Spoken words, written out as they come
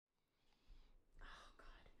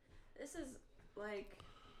Like,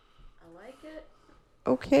 I like it.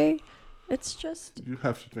 Okay. It's just... You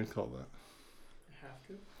have to drink all that. I have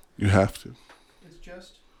to. You have to. It's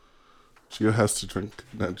just... Gio has to drink,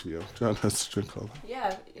 not Gio. John has to drink all that.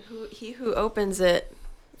 Yeah, he who opens it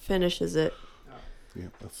finishes it. Oh, Yeah,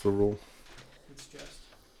 that's the rule. it's just...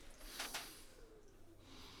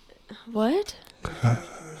 What?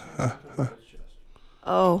 It's just...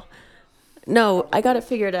 Oh. No, I got it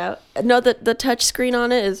figured out. No, the touch screen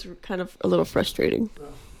on it is kind of a little frustrating. Oh.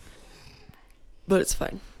 But it's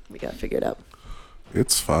fine. We got it figured out.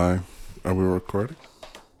 It's fine. Are we recording?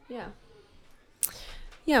 Yeah.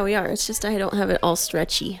 Yeah, we are. It's just I don't have it all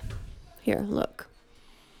stretchy. Here, look.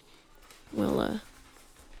 Well,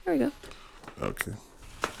 there we go. Okay.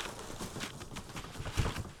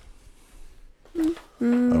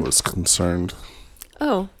 I was concerned.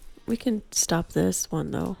 Oh, we can stop this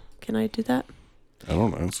one, though. Can I do that? I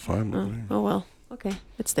don't know. It's fine with me. Oh, well. Okay,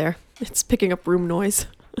 it's there. It's picking up room noise.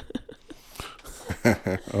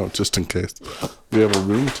 Oh, just in case. We have a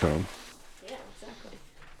room tone. Yeah, exactly.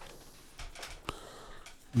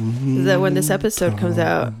 That when this episode comes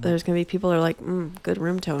out, there's going to be people that are like, good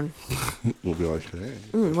room tone. We'll be like, hey.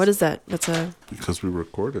 What is that? Because we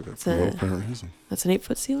recorded it for a- no apparent reason. That's an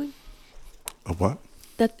 8-foot ceiling? A what?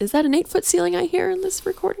 Is that an 8-foot ceiling I hear in this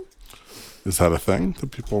recording? Is that a thing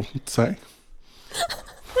that people say?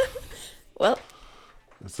 Well,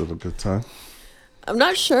 Is it a good time? I'm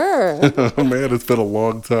not sure. Oh, man, it's been a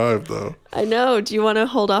long time, though. I know. Do you want to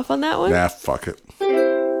hold off on that one? Nah, fuck it.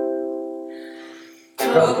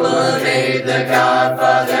 Coppola made The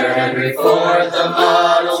Godfather, Henry Ford the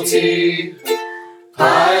Model T.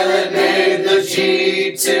 Pilot made the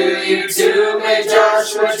G2, U2 made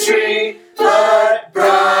Joshua Tree. But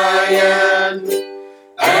Brian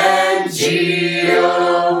and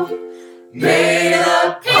Gio made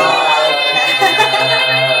a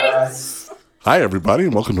podcast. Hi, everybody,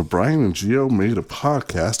 and welcome to Brian and Gio Made a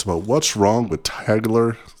Podcast about what's wrong with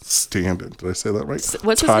Tyler Standen. Did I say that right?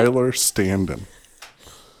 What's his Tyler Standen.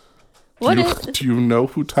 Do you know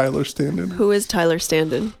who Tyler Standen? Who is Tyler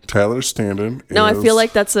Standen? Tyler Standen No, I is- feel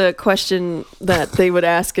like that's a question that they would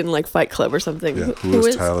ask in like Fight Club or something. Yeah, who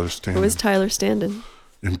is Tyler Standen? Who is Tyler Standen?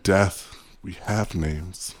 In death, we have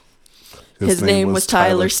names. His name was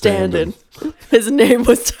Tyler Standen. His name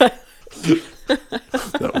was Tyler.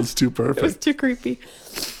 That was too It was perfect. too creepy.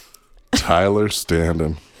 Tyler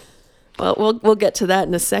Standen. Well, we'll get to that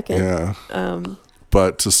in a second. Yeah.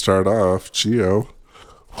 But to start off, Gio,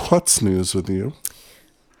 what's news with you?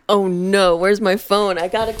 Oh no, where's my phone? I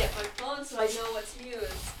gotta get my phone so I know what's news.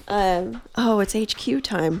 It's HQ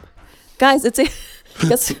time, guys.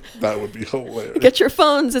 Guess, That would be hilarious. get your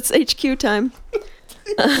phones. It's HQ time.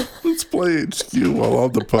 Let's play HQ while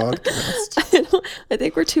on the podcast. I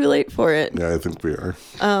think we're too late for it. Yeah, I think we are.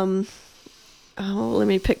 Let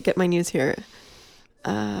me get my news here.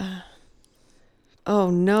 Oh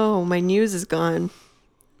no, my news is gone.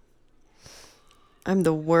 I'm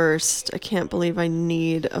the worst. I can't believe I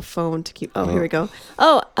need a phone to keep. Oh, here we go.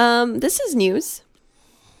 Oh, this is news.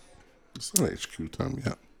 It's not HQ time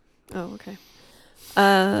yet. Oh, okay.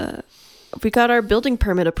 We got our building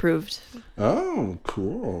permit approved. Oh,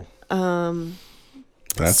 cool.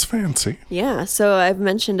 That's fancy. Yeah, so I've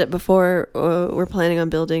mentioned it before. We're planning on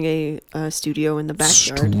building a studio in the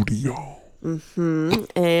backyard. Studio. And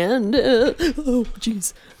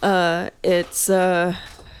it's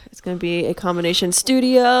going to be a combination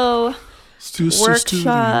studio,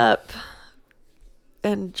 workshop,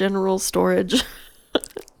 and general storage.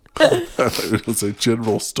 I thought it was a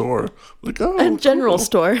general store. Like, oh, And general cool.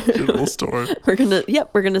 store. General store. We're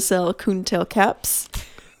gonna sell coontail caps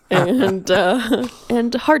and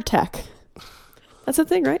hardtack. That's a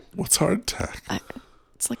thing, right? What's hardtack?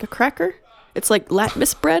 It's like a cracker. It's like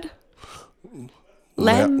latmus bread.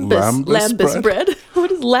 Lambus Lambus bread? bread.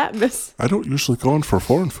 What is latmus? I don't usually go in for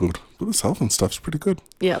foreign food, but this health and stuff's pretty good.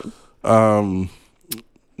 Yeah. When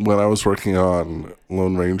I was working on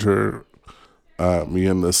Lone Ranger, me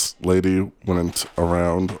and this lady went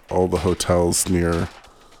around all the hotels near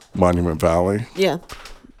Monument Valley, Yeah.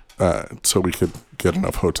 so we could get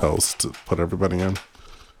enough hotels to put everybody in.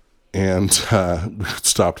 And we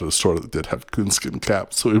stopped at a store that did have coonskin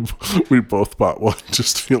caps, so we both bought one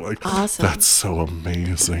just to feel like, Awesome. that's so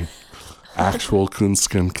amazing. Actual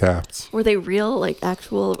coonskin caps. Were they real, like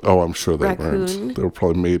actual? Oh, I'm sure they Raccoon? weren't. They were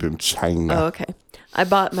probably made in China. Oh, okay. I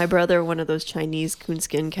bought my brother one of those Chinese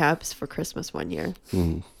coonskin caps for Christmas one year.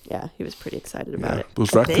 Yeah, he was pretty excited about it.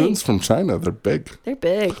 Those I raccoons think. from China, they're big. They're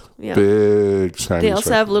big. Yeah. Big Chinese They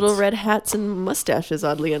also have little raccoons. red hats and mustaches,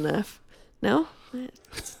 oddly enough. No?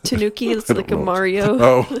 Tanuki is I don't like a know. Mario.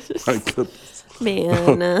 Oh, my goodness.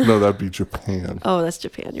 Man. No, that'd be Japan. Oh, that's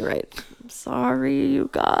Japan. You're right. I'm sorry, you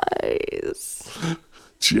guys.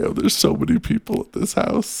 Gio, there's so many people at this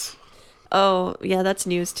house. Oh, yeah, that's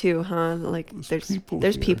news too, huh? Like there's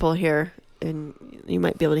here. people here, and you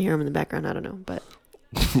might be able to hear them in the background. I don't know, but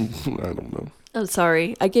I don't know. I'm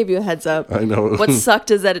sorry. I gave you a heads up. I know. What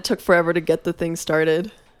sucked is that it took forever to get the thing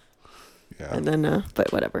started, Yeah. and then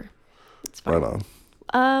but whatever. It's fine. Right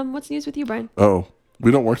on. What's news with you, Brian? Oh,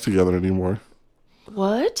 we don't work together anymore.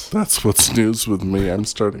 What? That's what's news with me. I'm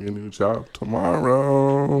starting a new job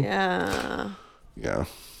tomorrow. Yeah. Yeah.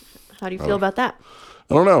 How do you feel about that?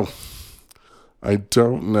 I don't know. I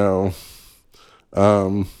don't know.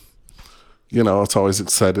 It's always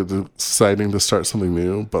exciting to start something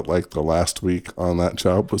new, but like the last week on that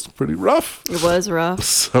job was pretty rough. It was rough.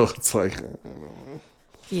 So it's like, I don't know.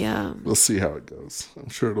 Yeah. We'll see how it goes. I'm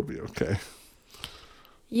sure it'll be okay.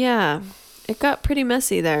 Yeah. It got pretty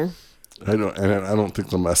messy there. I don't think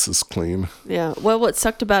the mess is clean. Yeah. Well, what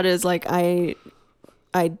sucked about it is like I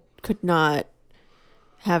could not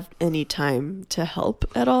have any time to help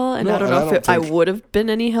at all, and No, I don't and know I if don't I think- would have been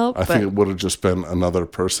any help. I but think it would have just been another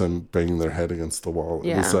person banging their head against the wall.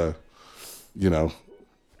 Yeah. It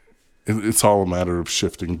was it's all a matter of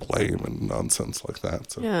shifting blame and nonsense like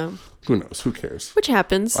that. So yeah, who knows? Who cares? which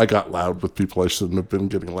happens. I got loud with people I shouldn't have been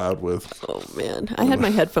getting loud with. Oh man, I had my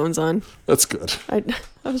headphones on. That's good. I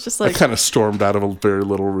was just I like, kind of stormed out of a very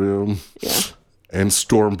little room yeah, and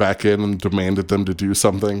stormed back in and demanded them to do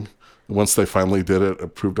something. And once they finally did it,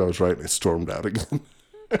 it proved I was right, and I stormed out again.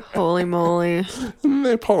 holy moly. And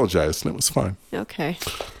they apologized, and it was fine. Okay,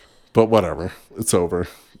 But whatever. It's over.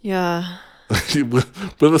 yeah,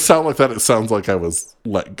 But it sound like that. It sounds like I was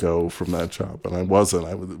let go from that job, and I wasn't.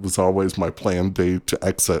 It was always my planned day to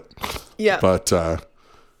exit. yeah. But I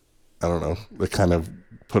don't know. They kind of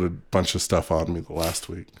put a bunch of stuff on me the last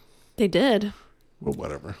week. They did. Well,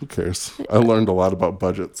 whatever. Who cares? I learned a lot about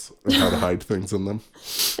budgets and how to hide things in them.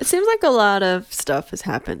 It seems like a lot of stuff has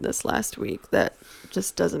happened this last week that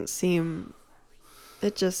just doesn't seem.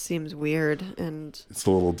 It just seems weird, and It's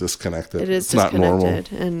a little disconnected. it is It's not normal.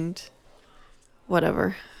 disconnected, and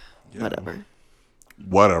whatever, Yeah.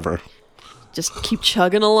 whatever. Just keep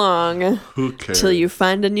chugging along Who cares? till you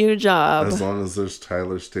find a new job. As long as there's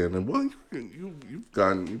Tyler standing. Well, you've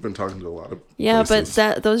been talking to a lot of Yeah, places.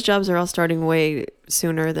 but those jobs are all starting way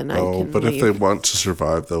sooner than I can but leave. if they want to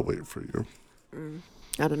survive, they'll wait for you.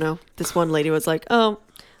 I don't know. This one lady was like, "Oh,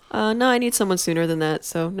 no, I need someone sooner than that,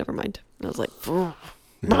 so never mind." And I was like, "Phew."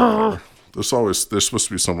 Yeah, there's supposed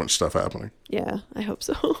to be so much stuff happening. "Yeah, I hope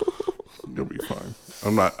so." You'll be fine.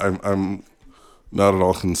 I'm not at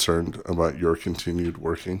all concerned about your continued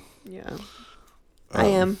working. Yeah, I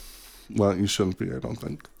am. Well, you shouldn't be, I don't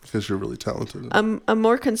think, because you're really talented. I'm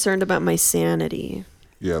more concerned about my sanity.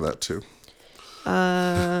 Yeah, that too.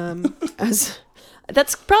 As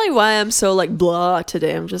that's probably why I'm so like blah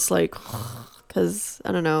today. I'm just like, because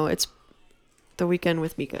I don't know. It's the weekend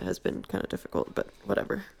with Mika has been kind of difficult, but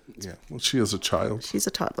whatever. Yeah. Well, she is a child. She's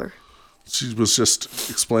a toddler. She was just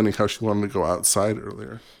explaining how she wanted to go outside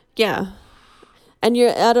earlier. Yeah. And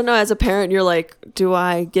I don't know, as a parent, you're like, do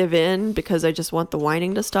I give in because I just want the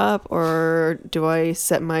whining to stop? Or do I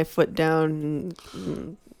set my foot down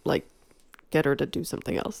and like get her to do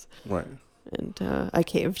something else? Right. And I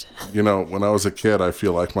caved. When I was a kid, I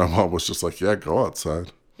feel like my mom was just like, yeah, go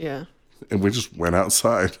outside. Yeah. And we just went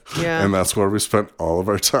outside. Yeah. And that's where we spent all of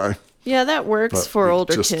our time. Yeah, that works But for we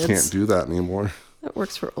older just kids. can't do that anymore. That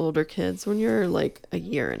works for older kids. When you're like a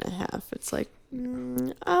year and a half, it's like,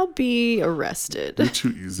 I'll be You're arrested. too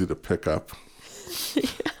easy to pick up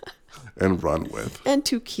and run with. And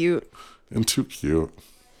too cute. And too cute.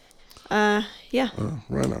 Yeah.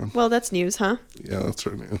 Right on. Well, that's news, huh? Yeah, that's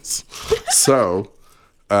her news. So,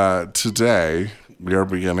 today we are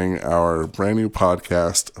beginning our brand new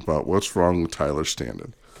podcast about what's wrong with Tyler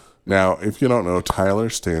Standen. Now, if you don't know, Tyler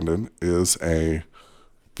Standen is a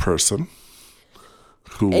person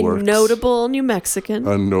who A works... notable New Mexican.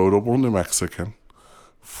 A notable New Mexican,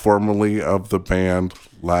 formerly of the band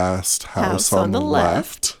Last House on the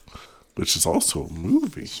Left, which is also a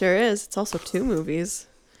movie. Sure is. It's also 2 movies.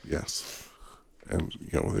 Yes. And,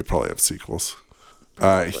 they probably have sequels.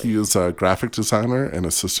 He is a graphic designer and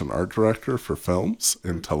assistant art director for films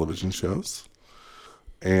and television shows.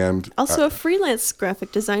 And Also a freelance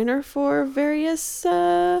graphic designer for various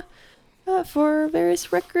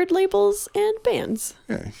record labels and bands.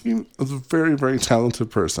 yeah, he is a very, very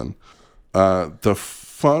talented person. The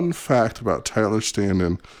fun fact about Tyler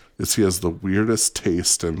Standen is he has the weirdest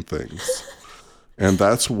taste in things. And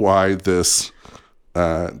that's why this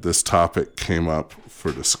topic came up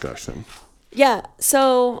for discussion. Yeah,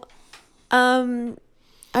 so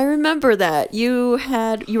I remember that you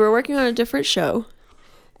were working on a different show,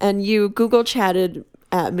 and you Google chatted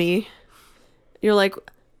at me. You're like,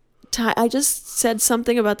 I just said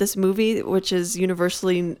something about this movie, which is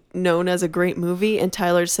universally known as a great movie, and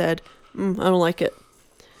Tyler said, I don't like it.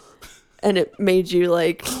 And it made you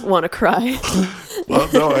like want to cry. Well,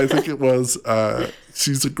 no, I think it was,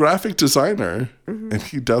 she's a graphic designer, and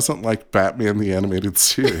he doesn't like Batman the Animated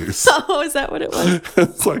Series. Oh, is that what it was?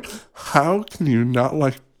 It's like, how can you not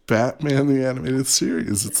like Batman the Animated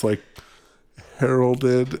Series? It's like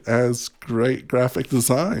heralded as great graphic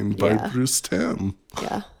design by Yeah. Bruce Timm.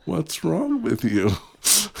 Yeah. What's wrong with you?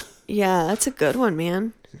 Yeah, that's a good one,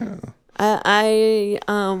 man. Yeah. I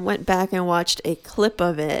went back and watched a clip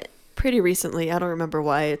of it pretty recently. I don't remember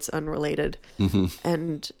why. It's unrelated.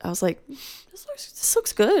 And I was like, this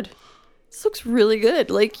looks good. This looks really good.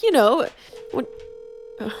 Like, you know,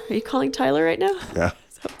 are you calling Tyler right now? Yeah.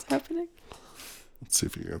 Is that what's happening? Let's see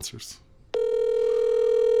if he answers.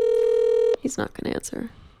 He's not going to answer.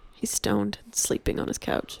 He's stoned and sleeping on his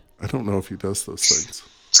couch. I don't know if he does those things.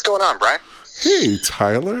 What's going on, Brian? Hey,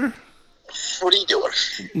 Tyler. What are you doing?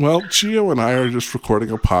 Well, Gio and I are just recording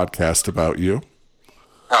a podcast about you.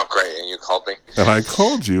 Oh, great. And you called me? And I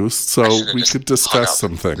called you so should've we just could hung discuss up.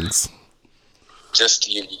 some things. Just,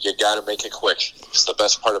 you got to make it quick. Because the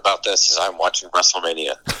best part about this is I'm watching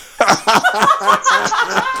WrestleMania.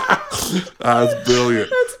 That's brilliant.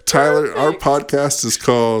 Tyler, our podcast is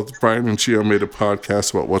called Brian and Gio Made a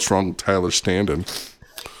Podcast about what's wrong with Tyler Standen.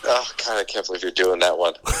 Oh, God, I can't believe you're doing that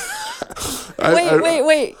one.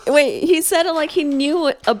 Wait. He said it like he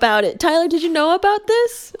knew about it. Tyler, did you know about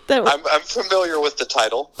this? I'm familiar with the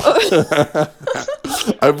title.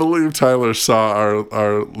 I believe Tyler saw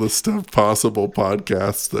our list of possible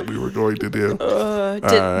podcasts that we were going to do. Did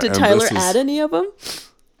and Tyler this is- add any of them?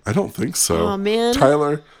 I don't think so. Aw, man.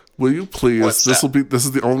 Tyler, will you please? What's This that?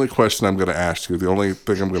 is the only question I'm going to ask you. The only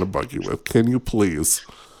thing I'm going to bug you with. Can you please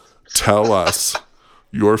tell us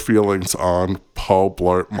your feelings on Paul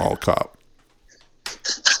Blart Mall Cop?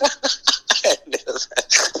 I knew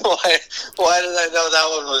that. Why did I know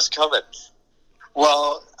that one was coming?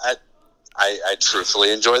 Well, I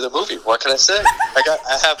truthfully enjoy the movie. What can I say?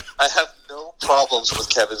 I have no problems with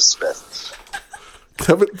Kevin Smith.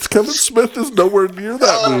 Kevin Smith is nowhere near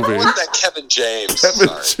that movie. What's that Kevin James? Kevin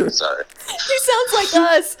James. Sorry. He sounds like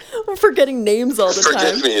us. We're forgetting names all the time.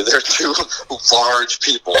 Forgive me. They're two large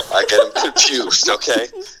people. I get them confused, okay?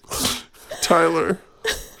 Tyler,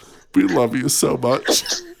 we love you so much.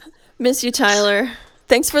 Miss you, Tyler.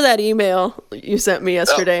 Thanks for that email you sent me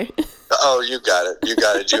yesterday. Oh, you got it. You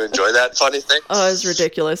got it. Did you enjoy that funny thing? Oh, it was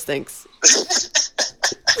ridiculous. Thanks.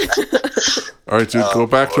 All right, dude, go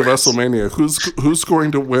back to glorious. WrestleMania. Who's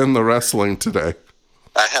going to win the wrestling today?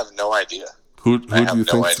 I have no idea. Who do have you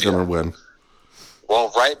no think's idea. going to win?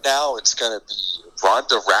 Well, right now it's going to be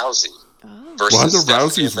Ronda Rousey versus Ronda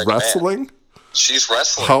Stephanie Rousey's McMahon. wrestling? She's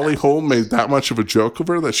wrestling. Holly now. Holm made that much of a joke of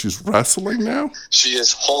her that she's wrestling now? She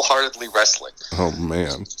is wholeheartedly wrestling. Oh,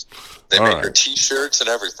 man. They All make her right. T-shirts and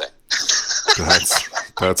everything.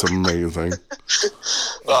 That's amazing.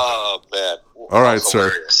 Oh man! All right, sir.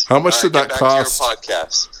 Hilarious. How much All did right, that get back to cost? your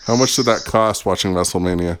podcast. How much did that cost watching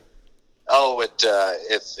WrestleMania? Oh,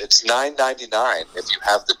 it's $9.99 if you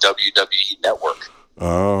have the WWE Network.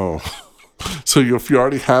 Oh. So if you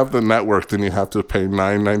already have the network, then you have to pay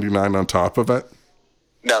 $9.99 on top of it?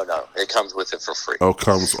 No, it comes with it for free. Oh,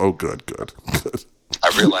 good.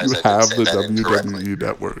 I realize You I have did the say that incorrectly. WWE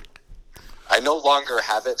network. I no longer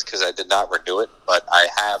have it because I did not renew it, but I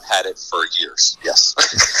have had it for years. Yes.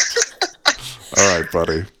 All right,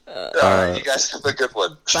 buddy. All right, you guys have a good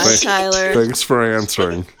one. Bye, Tyler. Thanks for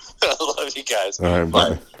answering. I love you guys. All right,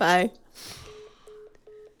 bye. Bye.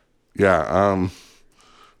 Yeah,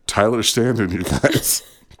 Tyler Standen, you guys.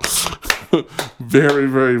 Very,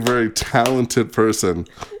 very, very talented person.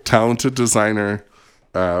 Talented designer.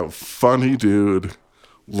 Funny dude.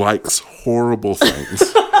 Likes horrible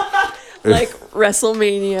things. Like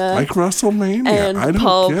WrestleMania Like WrestleMania. and I don't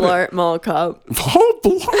Paul get Blart Mall Cop. it. Paul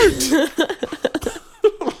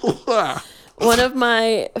Blart. One of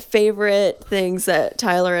my favorite things that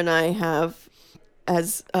Tyler and I have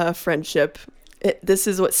as a friendship, this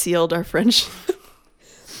is what sealed our friendship,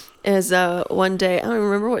 is one day, I don't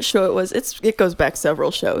remember what show it was. It goes back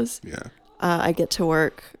several shows. Yeah. I get to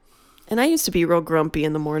work, and I used to be real grumpy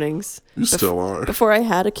in the mornings. You still are. Before I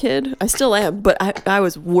had a kid, I still am, but I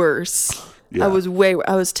was worse. Yeah. I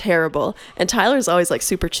was terrible. And Tyler's always like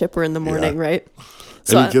super chipper in the morning, Yeah. right?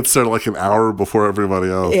 And he gets there like an hour before everybody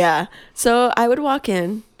else. Yeah. So I would walk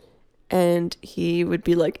in and he would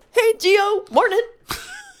be like, "Hey, Gio, morning."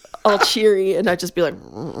 All cheery. And I'd just be like,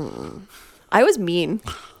 I was mean.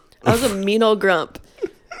 I was a mean old grump.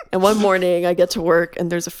 And one morning I get to work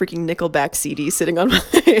and there's a freaking Nickelback CD sitting on my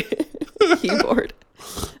keyboard.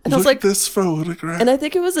 And I was Look like, at this photograph. and I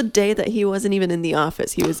think it was a day that he wasn't even in the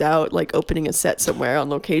office. He was out like opening a set somewhere on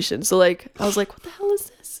location. So like, I was like, what the hell is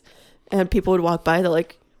this? And people would walk by. They're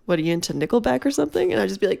like, what, are you into Nickelback or something? And I'd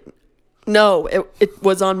just be like, no, it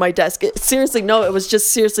was on my desk. Seriously, no, it was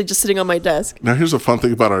just seriously just sitting on my desk. Now, here's a fun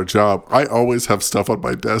thing about our job. I always have stuff on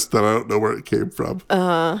my desk that I don't know where it came from.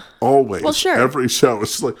 Always. Well, sure. Every show.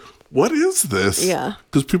 It's just like, what is this? Yeah.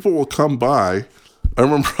 Because people will come by. I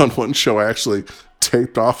remember on one show, I actually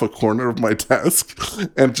taped off a corner of my desk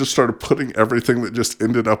and just started putting everything that just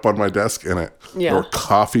ended up on my desk in it. Yeah. There were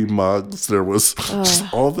coffee mugs. There was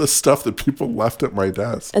just all this stuff that people left at my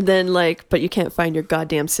desk. And then like, but you can't find your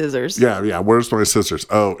goddamn scissors. Yeah. Where's my scissors?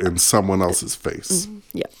 Oh, in someone else's face.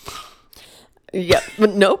 Yeah. Yeah,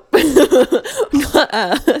 but nope.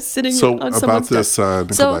 Sitting So on about someone's this desk.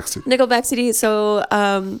 Nickelback CD. Nickelback CD. So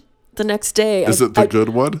the next day, Is it the good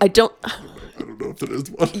one? I don't. I don't know if there is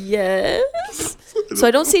one. Yes. So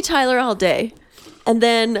I don't see Tyler all day, and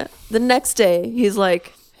then the next day he's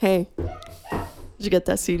like, "Hey, did you get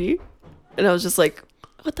that CD?" And I was just like,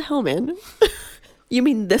 "What the hell, man? You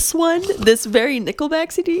mean this one? This very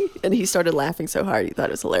Nickelback CD?" And he started laughing so hard he thought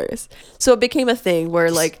it was hilarious. So it became a thing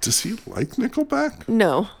where like, Does he like Nickelback?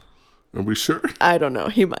 no, Are we sure? I don't know.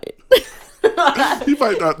 He might. He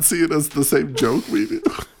might not see it as the same joke we do.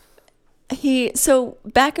 So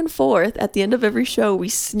back and forth at the end of every show, we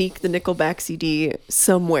sneak the Nickelback CD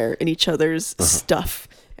somewhere in each other's stuff,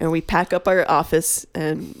 and we pack up our office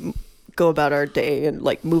and go about our day and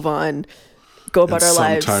like move on, go about our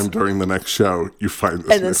lives. Sometime during the next show, you find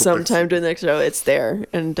this. And then Nickelback sometime during the next show, it's there,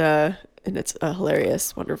 and it's a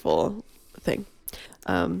hilarious, wonderful thing.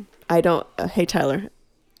 I don't. Hey Tyler,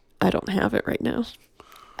 I don't have it right now.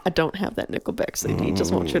 I don't have that Nickelback CD.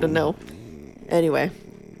 Just want you to know. Anyway.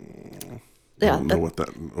 I Yeah, don't know what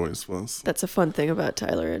that noise was. that's a fun thing about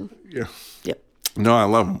Tyler. And Yeah. yep. No, I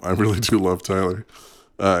love him. I really do love Tyler.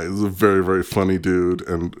 He's a very, very funny dude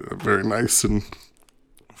and a very nice and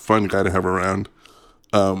fun guy to have around.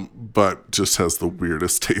 But just has the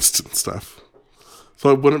weirdest taste and stuff.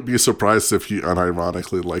 So I wouldn't be surprised if he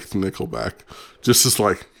unironically liked Nickelback. Just as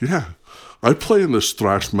like, yeah, I play in this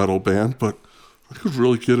thrash metal band, but I could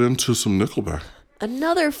really get into some Nickelback.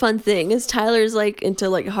 Another fun thing is Tyler's like into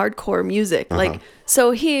like hardcore music. Like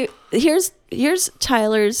so here's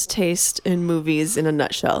Tyler's taste in movies in a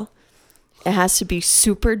nutshell. It has to be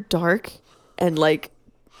super dark and like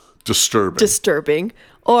disturbing,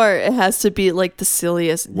 or it has to be like the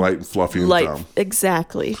silliest Light and fluffy and dumb.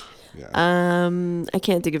 Exactly. Yeah. I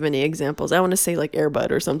can't think of any examples. I want to say like Air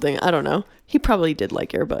Bud or something. I don't know. He probably did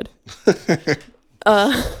like Air Bud.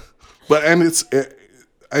 But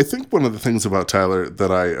I think one of the things about Tyler that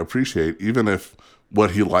I appreciate, even if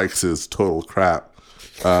what he likes is total crap,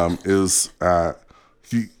 is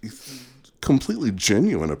he's completely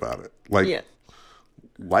genuine about it. Like, Yeah.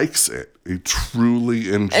 likes it. He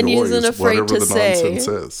truly enjoys And he isn't afraid whatever to the say, nonsense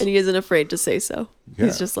is. and he isn't afraid to say so. Yeah.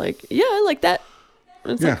 He's just like, yeah, I like that.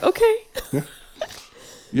 And it's like, Yeah. okay.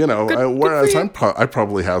 You know, Good whereas for you. I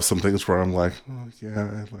probably have some things where I'm like, oh,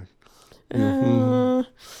 yeah,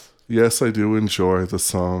 yes, I do enjoy the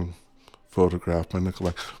song Photograph by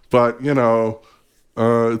Nickelback. But, you know,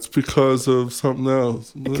 it's because of something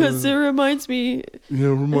else. Because it reminds me Yeah,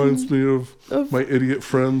 it reminds me of my idiot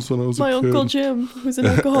friends when I was my a kid. Uncle Jim, who's an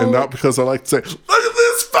alcoholic. And not because I like to say, look at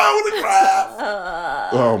this photograph!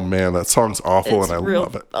 Oh, man, that song's awful, and I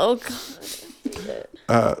love it. Oh,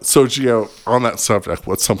 God. So, Gio, on that subject,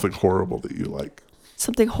 what's something horrible that you like?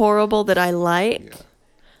 Something horrible that I like?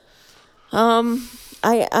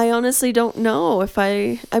 I honestly don't know if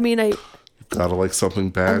I mean, You've got to like something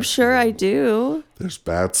bad. I'm sure I do. There's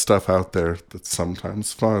bad stuff out there that's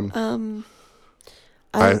sometimes fun.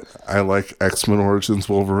 I I like X-Men Origins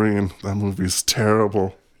Wolverine. That movie's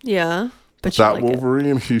terrible. yeah, but you That like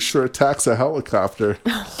Wolverine, he sure attacks a helicopter.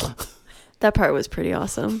 that part was pretty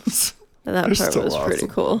awesome. That They're part still was pretty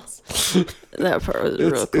cool. That part was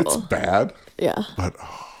real It's cool. bad, Yeah. but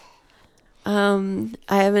I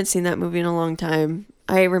haven't seen that movie in a long time.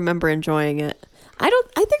 I remember enjoying it. I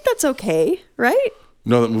think that's okay, right?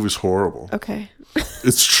 no, that movie's horrible. Okay.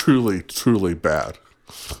 It's truly, truly bad.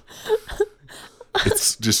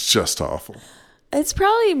 It's just awful. It's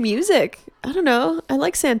probably music. I don't know. I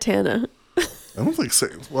like Santana. I don't think so.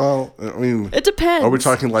 Well, I mean, It depends. are we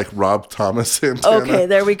talking like Rob Thomas Santana? Okay,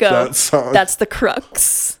 there we go. That song. That's the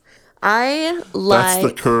crux. I like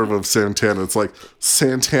That's the curve of Santana. It's like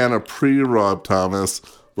Santana pre-Rob Thomas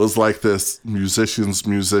was like this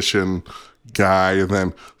musician guy, and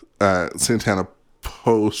then Santana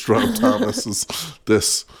post Rob Thomas is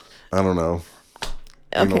this, I don't know,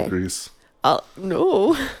 anal Okay. grease.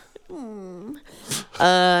 No.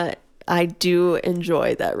 I do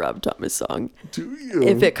enjoy that Rob Thomas song. Do you?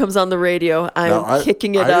 If it comes on the radio, I'm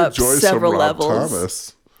kicking it up enjoy several some Rob levels.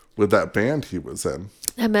 Thomas with that band he was in.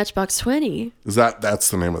 That Matchbox 20. That's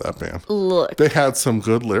the name of that band. Look, They had some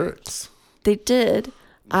good lyrics. they did.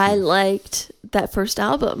 I liked that first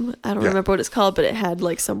album. I don't Yeah. remember what it's called, but it had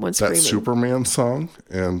like someone That screaming. Superman song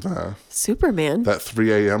and Superman. that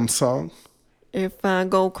 3 a.m. song. If I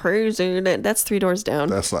go crazy, that's Three Doors Down.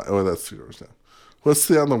 That's not. Oh, that's 3 Doors Down. What's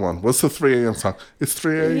the other one? What's the 3 a.m. song? It's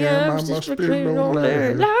 3 a.m. Yeah, I I'm must just be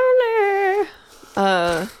lonely. lonely.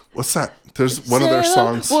 What's that? There's one of their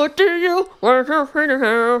songs. What do you want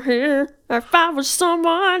to here? If I was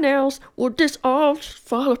someone else, would this all just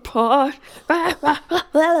fall apart? What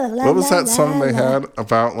was that song they had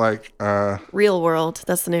about like Real World.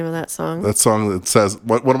 That's the name of that song. that song that says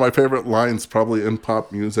one of my favorite lines probably in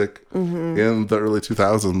pop music in the early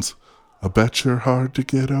 2000s. I bet you're hard to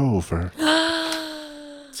get over.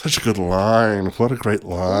 Such a good line. What a great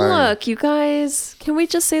line. Look, you guys, can we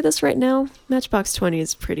just say this right now? Matchbox 20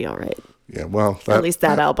 is pretty all right. Yeah, well, At least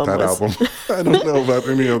that album That was. album. I don't know about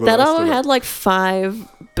any of the That rest album of it. had like 5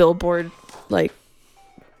 Billboard, like,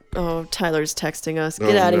 oh, Tyler's texting us.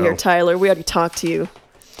 Get Oh, out of no. here, Tyler. We already talked to you.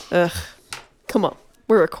 Ugh. Come on.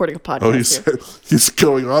 We're recording a podcast Oh, here. he's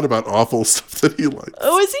going on about awful stuff that he likes.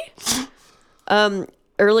 Oh, is he?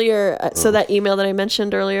 Earlier, so that email that I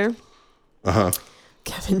mentioned earlier, Uh-huh.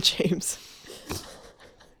 Kevin James.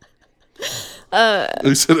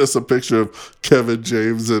 He sent us a picture of Kevin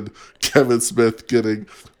James and Kevin Smith getting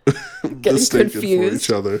mistaken for confused. each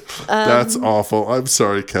other. That's awful. I'm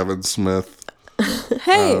sorry, Kevin Smith.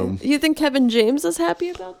 Hey, you think Kevin James is happy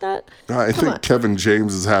about that? I think on. Kevin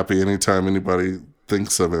James is happy anytime anybody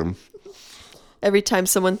thinks of him. Every time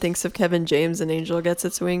someone thinks of Kevin James, an angel gets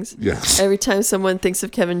its wings. Yes. Every time someone thinks of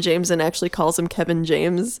Kevin James and actually calls him Kevin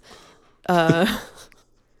James,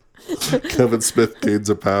 Kevin Smith gains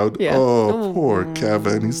a pound. Yeah. Oh, poor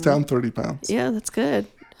Kevin. He's down 30 pounds. yeah, that's good.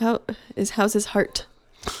 How's his heart?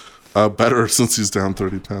 Better since he's down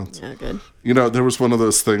 30 pounds. Yeah, good. You know, there was one of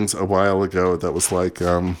those things a while ago that was like,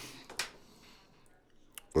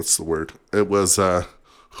 what's the word? It was,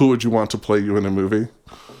 who would you want to play you in a movie?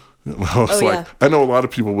 I was like, yeah. I know a lot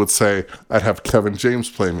of people would say I'd have Kevin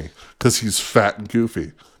James play me because he's fat and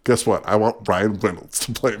goofy. Guess what? I want Ryan Reynolds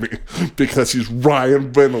to play me because he's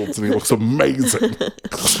Ryan Reynolds and he looks amazing.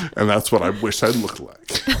 And that's what I wish I looked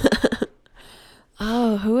like.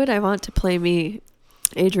 Oh, who would I want to play me?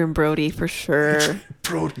 Adrian Brody for sure.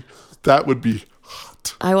 Brody, that would be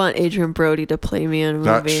hot. I want Adrian Brody to play me in a movie.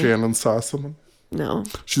 Not Shannon Sossaman. No.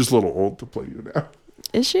 She's a little old to play you now.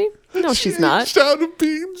 Is she? No, she's not. Shout out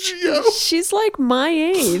being Gio. She's like my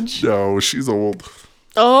age. No, she's old.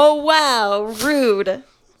 Oh, wow. Rude.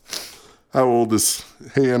 How old is...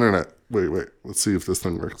 Hey, Internet. Wait. Let's see if this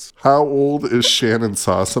thing works. How old is Shannon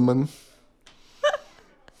Sossaman?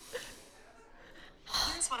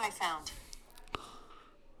 Here's what I found.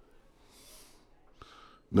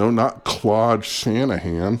 No, not Claude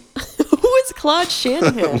Shanahan. Who is Claude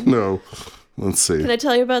Shanahan? No. Let's see. Can I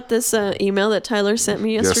tell you about this email that Tyler sent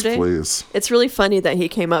me yesterday? Yes, please. It's really funny that he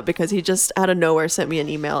came up because he just out of nowhere sent me an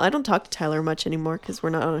email. I don't talk to Tyler much anymore because we're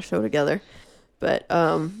not on a show together. But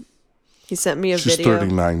he sent me a She's video.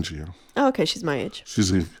 39, Gio. Oh, okay, she's my age.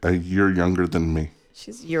 She's a year younger than me.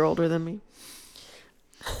 She's a year older than me.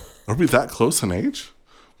 Are we that close in age?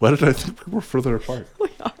 Why did I think we were further apart? We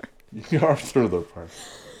are. We are further apart.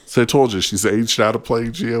 So I told you, she's aged out of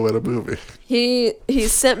playing Gio in a movie. He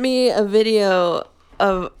sent me a video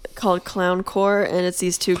called Clowncore, and it's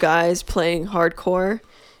these two guys playing hardcore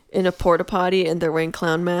in a porta potty, and they're wearing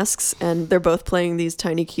clown masks, and they're both playing these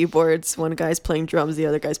tiny keyboards. One guy's playing drums, the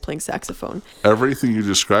other guy's playing saxophone. Everything you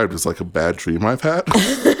described is like a bad dream I've had.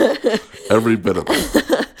 Every bit of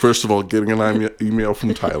it. First of all, getting an email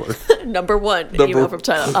from Tyler. Number one, email from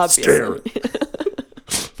Tyler, obviously. Scary.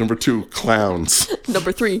 Number 2, clowns.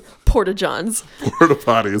 Number 3, porta johns. Porta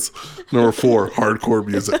potties. Number 4, hardcore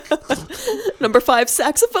music. Number 5,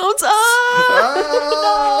 saxophones.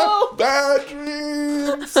 Oh! Bad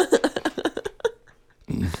dreams.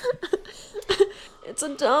 It's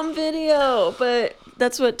a dumb video, but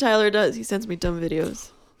that's what Tyler does. He sends me dumb videos.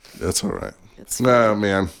 That's all right. It's Oh,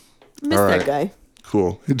 man. miss all that right. guy.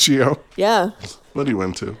 Cool. Hey, Gio, Yeah. what are you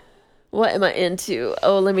into? What am I into?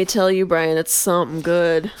 Oh, let me tell you, Brian, it's something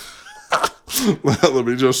good. Let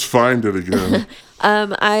me just find it again.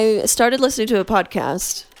 I started listening to a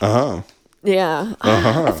podcast. Uh-huh. Yeah.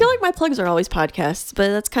 I feel like my plugs are always podcasts, but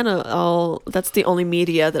that's kind of that's the only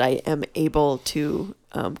media that I am able to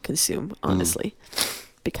consume, honestly,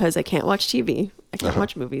 because I can't watch TV. I can't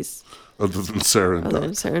watch movies Other than Sarah and other Doc.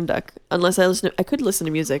 than Sarah and Duck. Unless I could listen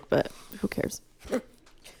to music, but who cares?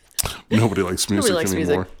 Nobody likes music Nobody likes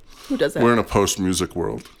anymore. music. Who does that? We're in a post-music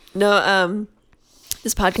world. No,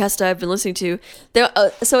 this podcast I've been listening to.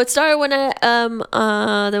 So it started when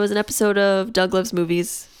there was an episode of Doug Loves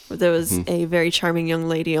Movies where there was a very charming young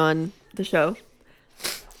lady on the show,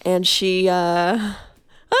 and she Brian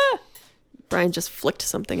just flicked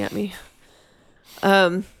something at me.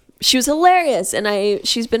 She was hilarious, and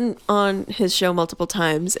she's been on his show multiple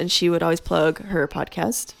times, and she would always plug her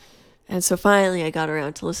podcast. And so finally I got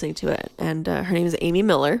around to listening to it, and her name is Amy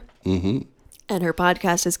Miller. Mm-hmm. And her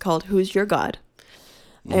podcast is called Who's Your God?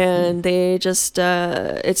 And they just,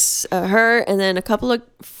 it's her and then a couple of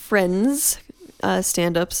friends,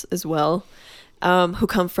 stand-ups as well, who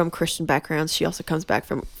come from Christian backgrounds. She also comes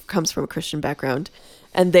from a Christian background.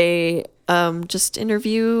 And they just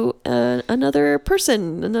interview another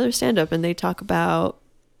person, another stand-up, and they talk about,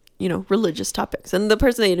 religious topics. And the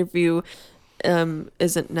person they interview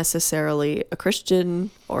isn't necessarily a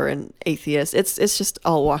Christian or an atheist. It's just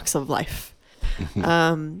all walks of life.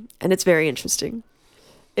 And it's very interesting.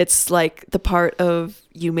 It's like the part of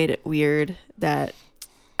You Made It Weird that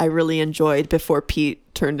I really enjoyed before Pete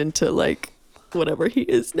turned into like whatever he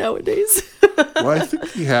is nowadays. Well, I think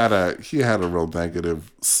he had a real negative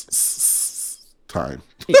time.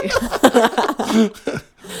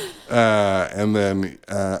 And then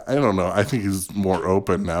I don't know. I think he's more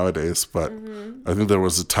open nowadays, but I think there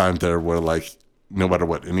was a time there where like no matter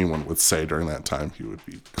what anyone would say during that time, he would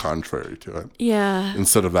be contrary to it. Yeah.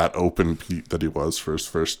 Instead of that open Pete that he was for his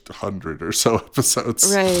first 100 or so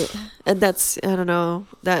episodes. Right. And that's, I don't know,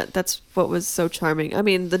 that's what was so charming. I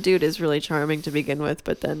mean, the dude is really charming to begin with,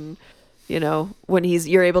 but then, when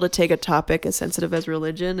you're able to take a topic as sensitive as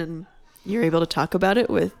religion and you're able to talk about it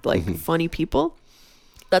with like funny people,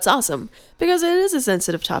 that's awesome because it is a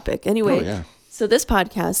sensitive topic. Anyway, Oh, yeah. So this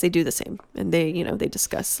podcast, they do the same, and they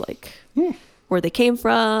discuss like where they came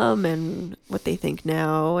from and what they think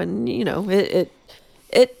now, and it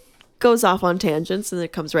goes off on tangents and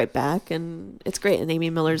it comes right back, and it's great. And Amy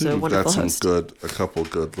Miller's a We've wonderful got host. a couple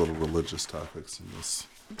good little religious topics in this.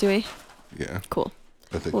 Do we? Yeah, Cool.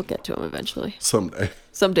 I think We'll get to them eventually. someday.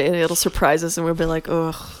 Someday it'll surprise us, and we'll be like,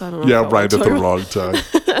 "Ugh, I don't know." Yeah, if I wanna right at talk the about-" wrong time.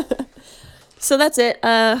 So that's it.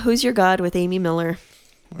 Who's Your God with Amy Miller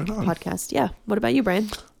Right on. podcast. Yeah. What about you, Brian?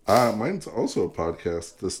 Mine's also a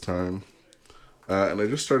podcast this time, and I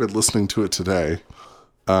just started listening to it today.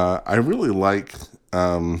 I really like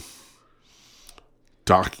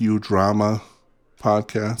docudrama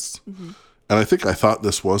podcasts, and I think I thought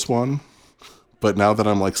this was one, but now that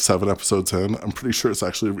I'm like 7 episodes in, I'm pretty sure it's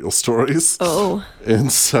actually real stories. Oh.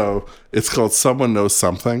 And so it's called Someone Knows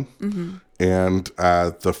Something. And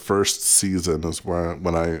the first season is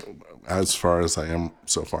when I, as far as I am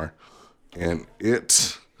so far. And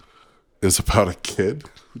it is about a kid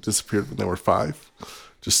who disappeared when they were 5,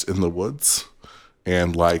 just in the woods.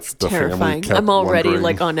 And like the family Terrifying. kept I'm already wondering-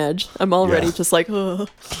 like on edge. I'm already Yeah. just like, oh,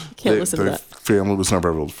 can't listen to the that. family was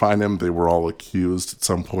never able to find him. They were all accused at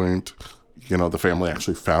some point. The family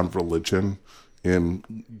actually found religion in,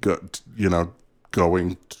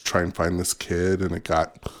 going to try and find this kid, and it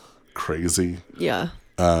got crazy. Yeah.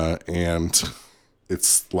 And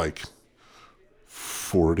it's like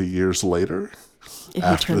 40 years later He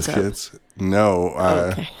after turns the up. kids. No,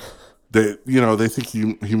 Okay. they think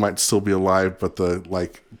he might still be alive, but the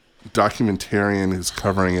like documentarian who's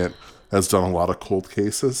covering it has done a lot of cold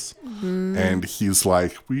cases, and he's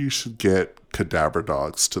like, we should get cadaver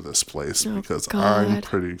dogs to this place because I'm God.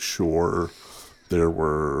 pretty sure there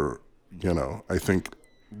were, I think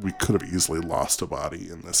we could have easily lost a body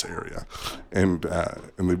in this area, and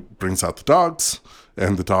he brings out the dogs,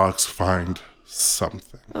 and the dogs find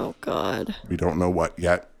something. Oh God. We don't know what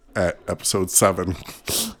yet at episode 7.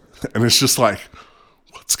 And it's just like,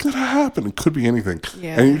 what's going to happen? It could be anything.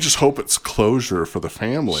 Yeah. And you just hope it's closure for the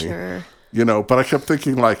family. Sure. But I kept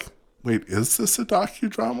thinking like, wait, is this a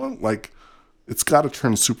docudrama? Like, it's got to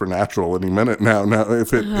turn supernatural any minute now. Now,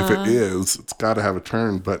 if it is, it's got to have a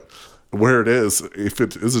turn. But where it is, if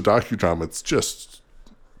it is a docudrama, it's just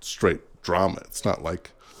straight drama. It's not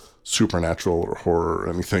like supernatural or horror or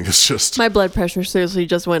anything. It's just My blood pressure seriously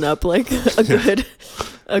just went up like a good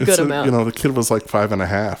amount. The kid was like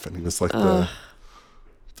 5.5, and he was like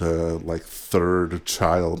the like 3rd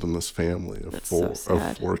child in this family of That's so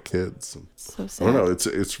sad. 4 kids. And So I sad. don't know.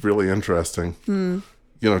 It's really interesting.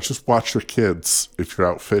 just watch your kids if you're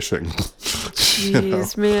out fishing.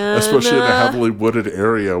 Jeez, man. Especially in a heavily wooded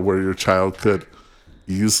area where your child could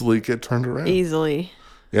easily get turned around. Easily.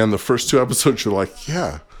 And the first 2 episodes, you're like,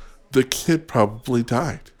 yeah, the kid probably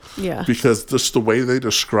died. Yeah. Because just the way they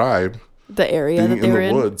describe The area being that they in were the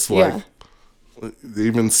in. woods, like, they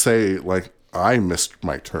even say, like, I missed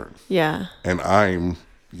my turn. Yeah. And I'm,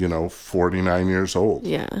 49 years old.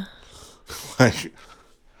 Yeah. Like,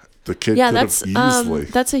 the kid Yeah, could that's have easily.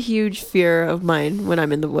 that's a huge fear of mine when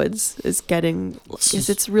I'm in the woods is getting because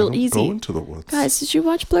it's I real don't easy. Go into the woods. Guys, did you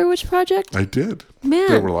watch Blair Witch Project? I did. Man.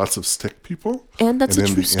 There were lots of stick people. And that's a in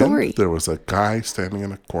true the story. End, there was a guy standing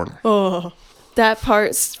in a corner. Oh, that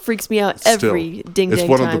part freaks me out every Still, ding it's dang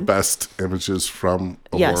one time. of the best images from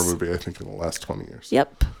a Yes. horror movie, I think, in the last 20 years.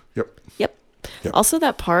 Yep. Yep. Yep. Yep. Also,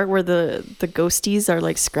 that part where the ghosties are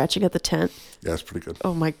like scratching at the tent. Yeah, it's pretty good.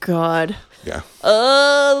 Oh my god. Yeah.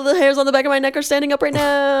 Oh, the hairs on the back of my neck are standing up right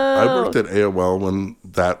now. I worked at AOL when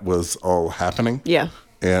that was all happening. Yeah.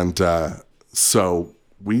 And so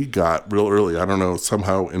we got real early. I don't know,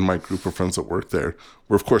 somehow in my group of friends that work there,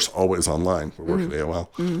 we're of course always online. We work at AOL.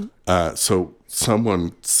 So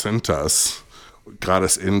someone sent us, got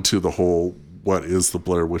us into the whole what is the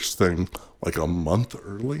Blair Witch thing like a month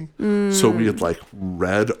early. So we had like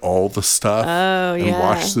read all the stuff and yeah.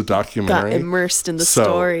 watched the documentary. Got immersed in the So,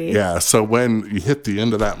 story. Yeah. So when you hit the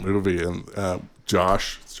end of that movie and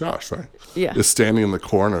Josh, right? Yeah. Is standing in the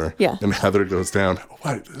corner. Yeah. And Heather goes down. Oh,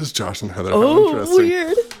 wait, this is Josh and Heather. How Oh, interesting.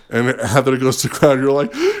 weird. And Heather goes to the crowd. You're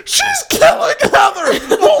like, she's killing Heather.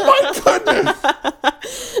 Oh my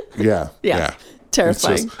goodness. Yeah. Yeah. It's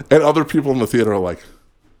Terrifying. and other people in the theater are like,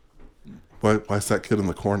 why is that kid in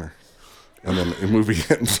the corner? And then the movie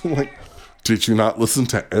ends. I'm like, did you not listen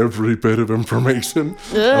to every bit of information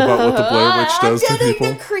about what the Blair Witch does to people?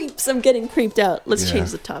 The creeps. I'm getting creeped out. Let's Yeah. change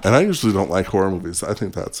the topic. And I usually don't like horror movies. I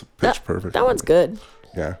think that's pitch perfect. That one's good.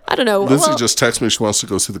 Yeah. I don't know. Lizzie Well- just texted me she wants to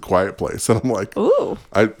go see The Quiet Place, and I'm like, Ooh.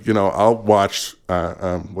 I'll watch.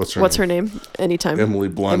 What's her name? Anytime. Emily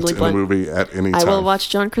Blunt in a movie at any time. I will watch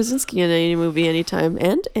John Krasinski in any movie anytime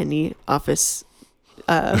and any Office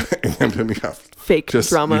and any fake just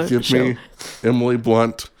drama you give show. me Emily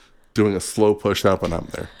Blunt doing a slow push up, and I'm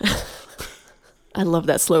there. I love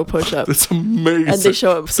that slow push up. It's amazing. And they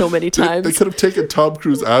show up so many times. They could have taken Tom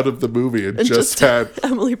Cruise out of the movie and just had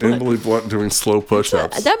Emily Blunt. doing slow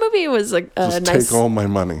push-ups. That movie was a Just nice. take all my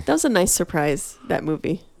money. That was a nice surprise. That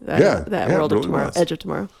movie. Yeah, That yeah, World it of really Tomorrow, was. Edge of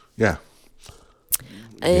Tomorrow. Yeah.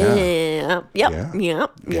 Yep. Yeah.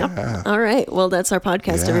 Yep. All right. Well, that's our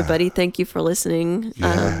podcast, Yeah. everybody. Thank you for listening.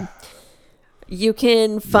 Yeah. You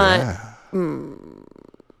can find. Yeah.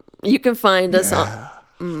 You can find us on.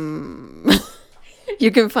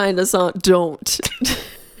 You can find us on. Don't.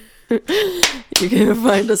 You can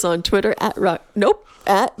find us on Twitter at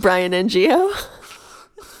Brian and Geo.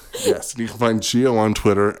 Yes, and you can find Geo on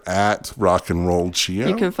Twitter at Rock and Roll Geo.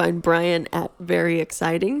 You can find Brian at Very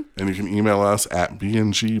Exciting. And you can email us at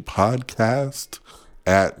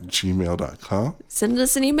bngpodcast@gmail.com. Send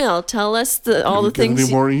us an email. Tell us all the Didn't get things.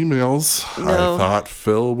 any more emails. No. I thought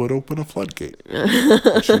Phil would open a floodgate.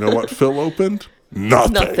 But you know what Phil opened?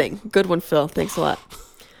 Nothing. Good one, Phil. Thanks a lot.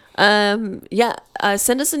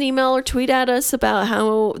 Send us an email or tweet at us about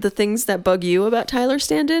how the things that bug you about Tyler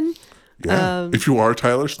Standen. Yeah. If you are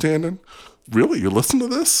Tyler Standen, really, you listen to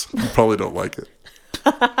this? You probably don't like it.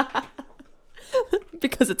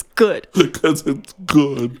 Because it's good. Because it's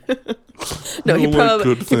good. No, I he don't like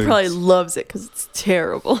good probably things. loves it because it's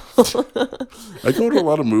terrible. I go to a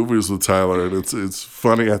lot of movies with Tyler, and it's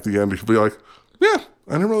funny at the end. He'll be like, yeah,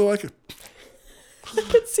 I didn't really like it. I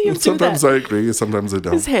can see him And do sometimes that. I agree, and sometimes I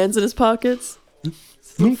don't. His hands in his pockets.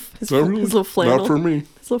 Nope, his not really. little flannel. Not for me.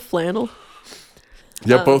 His little flannel.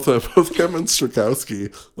 Yeah, both him and Strakowski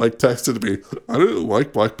texted me. I didn't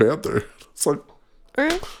like Black Panther. It's like, All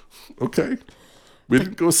right. okay, we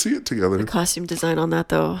didn't go see it together. Costume design on that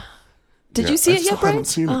though. Did Yeah, you see I it still yet, Brian? haven't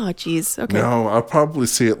seen it. Oh, jeez. Okay. No, I'll probably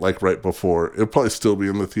see it right before. It'll probably still be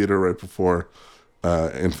in the theater right before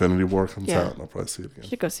Infinity War comes Yeah. out, and I'll probably see it again. You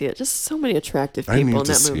should go see it. Just so many attractive I people need in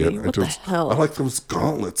to that see movie. it. What the hell? I like those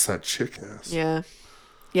gauntlets that chick has. Yeah.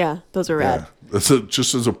 Yeah, those are rad. Yeah.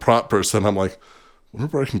 Just as a prop person, I'm like,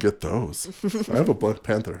 whenever I can get those. I have a Black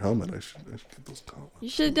Panther helmet. I should get those gauntlets. You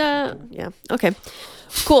should, yeah. Okay.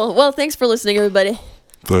 Cool. Well, thanks for listening, everybody.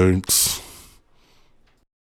 Thanks.